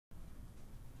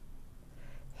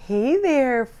Hey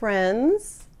there,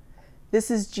 friends.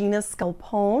 This is Gina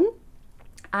Scalpone.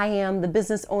 I am the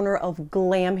business owner of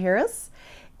Glam Harris,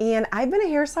 and I've been a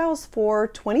hairstylist for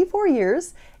 24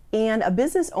 years and a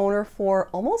business owner for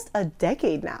almost a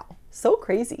decade now. So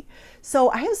crazy. So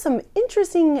I have some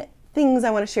interesting things I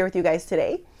want to share with you guys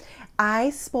today. I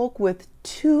spoke with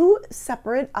two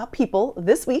separate people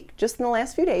this week, just in the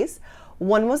last few days.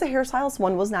 One was a hairstylist,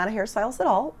 one was not a hairstylist at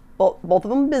all. Both of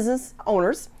them business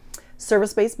owners,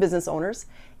 service-based business owners,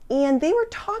 and they were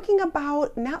talking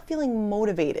about not feeling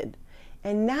motivated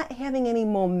and not having any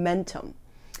momentum.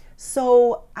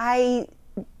 So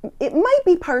it might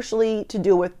be partially to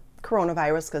do with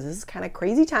coronavirus, because this is kind of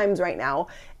crazy times right now,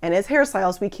 and as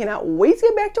hairstylists we cannot wait to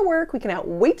get back to work. We cannot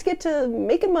wait to get to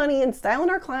making money and styling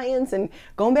our clients and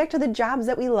going back to the jobs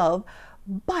that we love.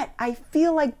 But I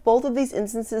feel like both of these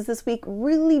instances this week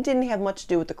really didn't have much to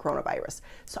do with the coronavirus.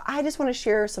 So I just want to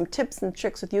share some tips and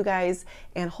tricks with you guys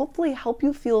and hopefully help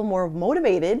you feel more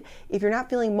motivated if you're not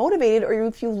feeling motivated or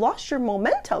if you've lost your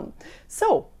momentum.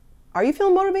 So, are you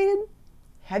feeling motivated?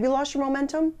 Have you lost your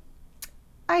momentum?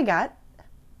 I got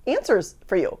answers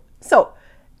for you. So,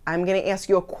 I'm going to ask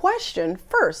you a question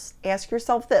first. Ask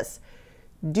yourself this.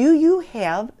 Do you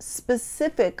have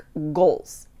specific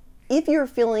goals? If you're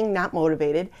feeling not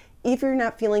motivated, if you're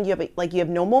not feeling you have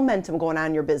no momentum going on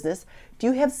in your business, do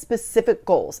you have specific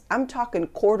goals? I'm talking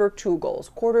Q2 goals,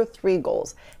 Q3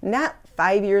 goals, not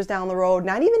 5 years down the road,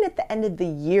 not even at the end of the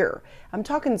year. I'm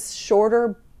talking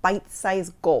shorter,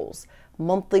 bite-sized goals,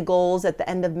 monthly goals at the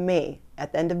end of May,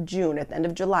 at the end of June, at the end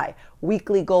of July,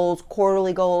 weekly goals,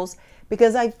 quarterly goals,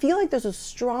 because I feel like there's a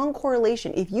strong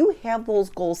correlation. If you have those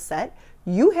goals set,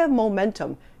 you have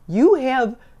momentum. You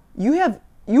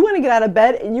want to get out of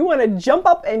bed and you want to jump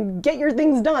up and get your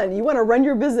things done. You want to run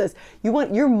your business.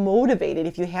 You're motivated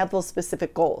if you have those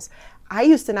specific goals. I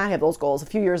used to not have those goals a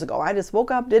few years ago. I just woke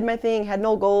up, did my thing, had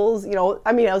no goals.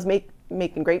 I was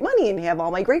making great money and have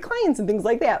all my great clients and things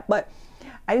like that. But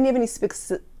I didn't have any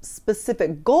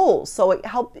specific goals. So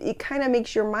it kind of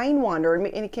makes your mind wander, and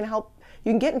it can help.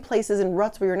 You can get in places and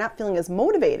ruts where you're not feeling as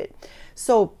motivated.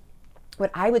 So what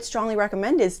I would strongly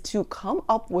recommend is to come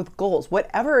up with goals,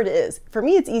 whatever it is. For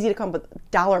me, it's easy to come up with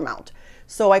dollar amount.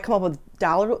 So I come up with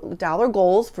dollar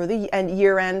goals for the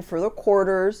year end, for the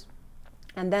quarters,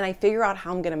 and then I figure out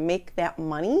how I'm going to make that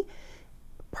money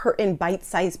in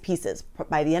bite-sized pieces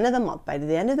by the end of the month, by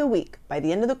the end of the week, by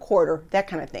the end of the quarter, that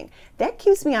kind of thing. That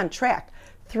keeps me on track.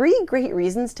 3 great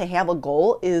reasons to have a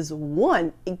goal is: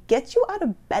 1, it gets you out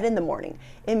of bed in the morning.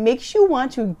 It makes you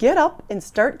want to get up and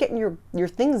start getting your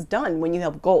things done when you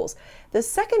have goals. The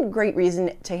second great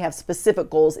reason to have specific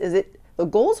goals is the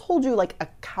goals hold you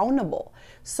accountable.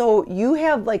 So you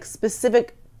have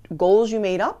specific goals you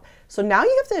made up. So now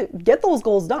you have to get those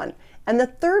goals done. And the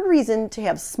third reason to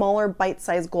have smaller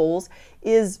bite-sized goals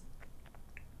is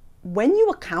when you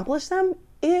accomplish them,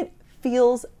 it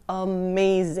feels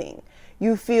amazing.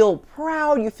 You feel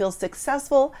proud, you feel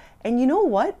successful, and you know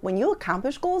what? When you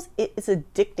accomplish goals, it's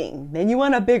addicting. Then you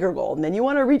want a bigger goal, and then you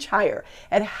want to reach higher.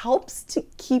 It helps to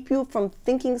keep you from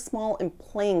thinking small and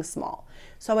playing small.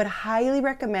 So I would highly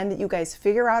recommend that you guys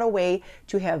figure out a way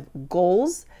to have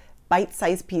goals,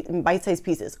 bite-sized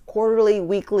pieces, quarterly,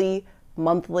 weekly,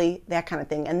 monthly, that kind of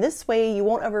thing. And this way you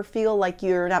won't ever feel like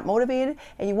you're not motivated,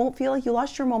 and you won't feel like you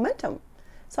lost your momentum.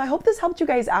 So I hope this helped you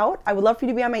guys out. I would love for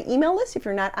you to be on my email list if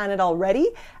you're not on it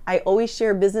already. I always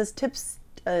share business tips,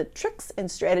 tricks,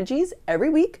 and strategies every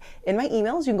week in my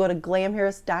emails. You can go to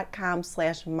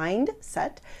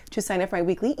glamharris.com/mindset to sign up for my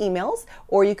weekly emails,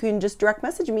 or you can just direct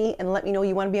message me and let me know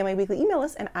you want to be on my weekly email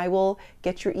list, and I will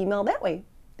get your email that way.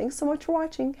 Thanks so much for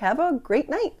watching. Have a great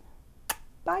night.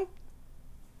 Bye.